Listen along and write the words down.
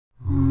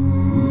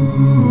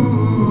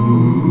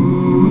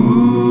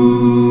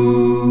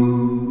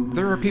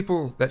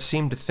people that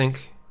seem to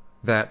think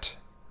that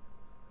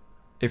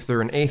if they're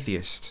an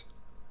atheist,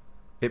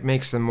 it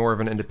makes them more of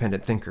an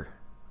independent thinker.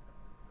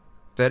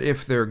 That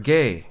if they're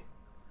gay,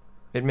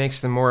 it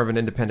makes them more of an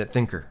independent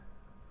thinker.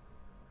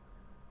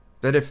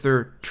 That if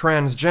they're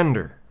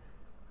transgender,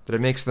 that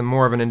it makes them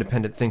more of an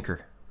independent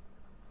thinker.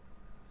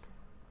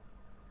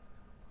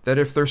 That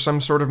if they're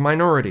some sort of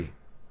minority,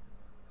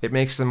 it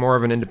makes them more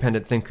of an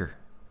independent thinker.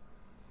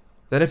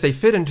 That if they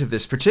fit into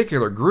this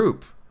particular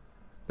group,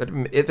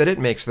 that it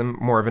makes them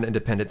more of an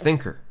independent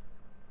thinker.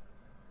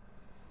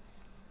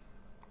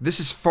 This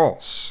is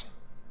false.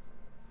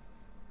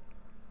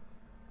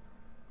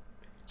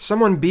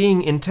 Someone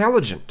being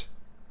intelligent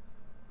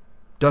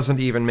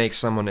doesn't even make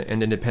someone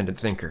an independent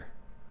thinker.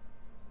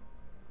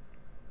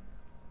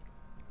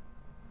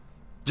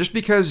 Just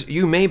because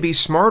you may be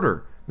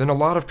smarter than a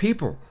lot of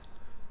people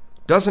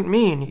doesn't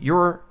mean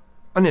you're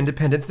an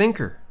independent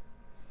thinker.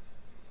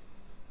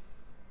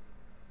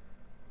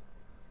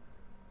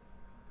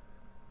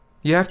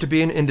 You have to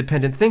be an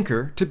independent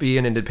thinker to be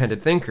an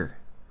independent thinker.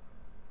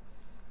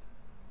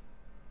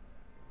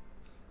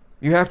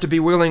 You have to be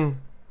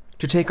willing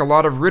to take a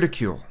lot of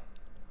ridicule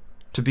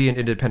to be an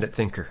independent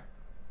thinker.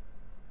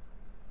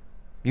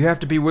 You have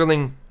to be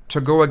willing to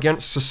go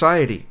against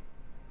society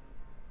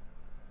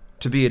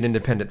to be an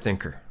independent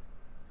thinker.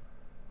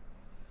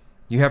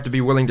 You have to be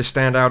willing to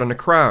stand out in a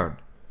crowd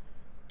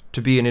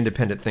to be an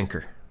independent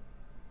thinker.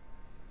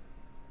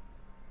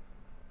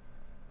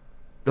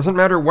 Doesn't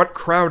matter what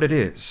crowd it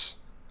is.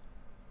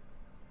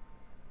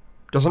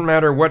 Doesn't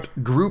matter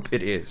what group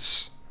it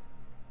is.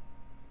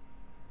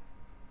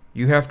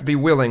 You have to be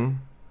willing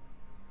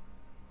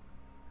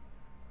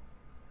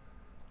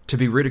to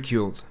be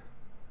ridiculed,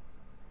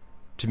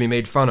 to be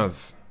made fun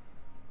of.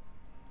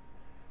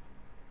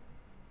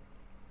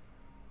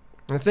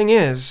 And the thing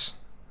is,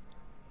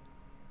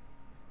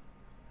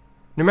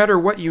 no matter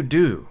what you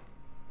do,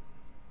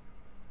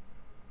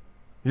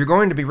 you're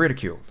going to be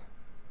ridiculed,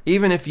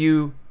 even if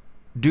you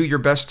do your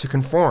best to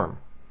conform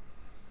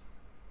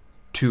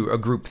to a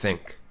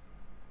groupthink,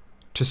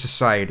 to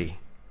society.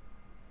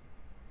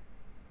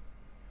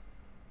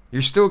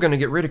 You're still going to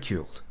get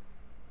ridiculed.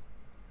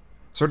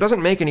 So it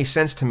doesn't make any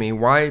sense to me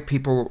why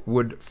people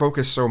would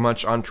focus so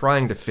much on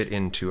trying to fit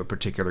into a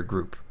particular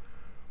group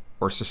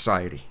or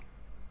society.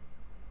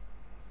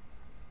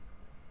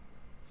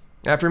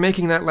 After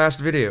making that last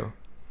video,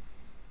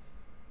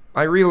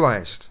 I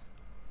realized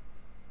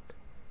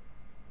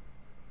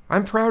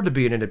I'm proud to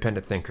be an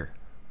independent thinker.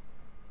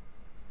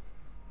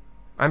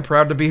 I'm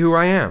proud to be who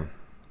I am.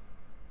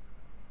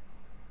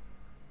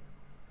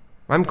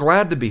 I'm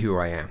glad to be who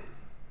I am.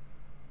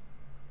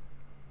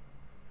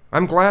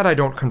 I'm glad I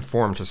don't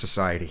conform to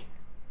society.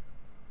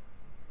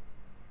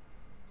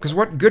 Because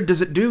what good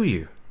does it do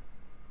you?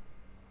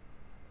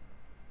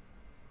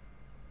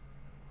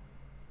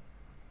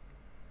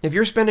 If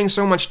you're spending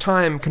so much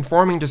time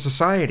conforming to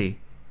society,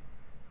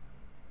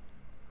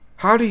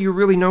 how do you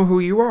really know who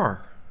you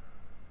are?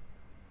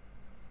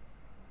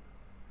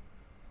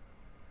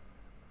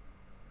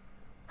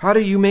 How do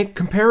you make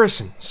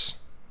comparisons?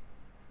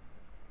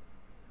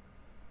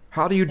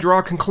 How do you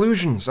draw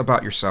conclusions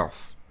about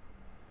yourself?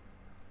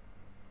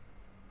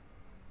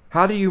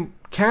 How do you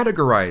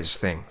categorize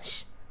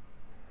things?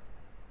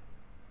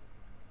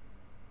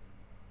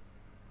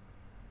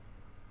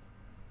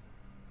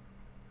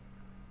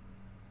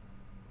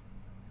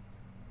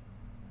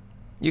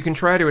 You can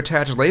try to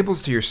attach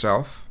labels to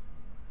yourself,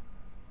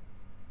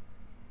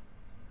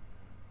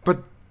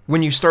 but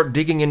when you start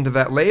digging into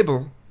that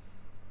label,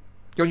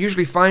 you'll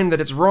usually find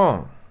that it's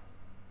wrong.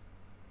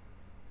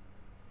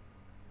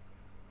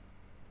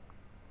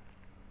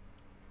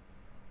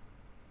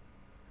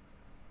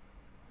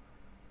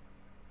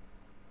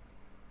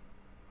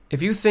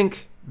 If you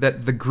think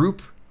that the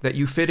group that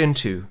you fit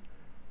into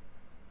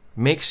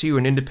makes you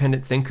an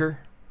independent thinker,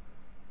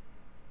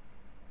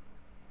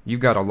 you've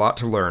got a lot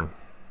to learn.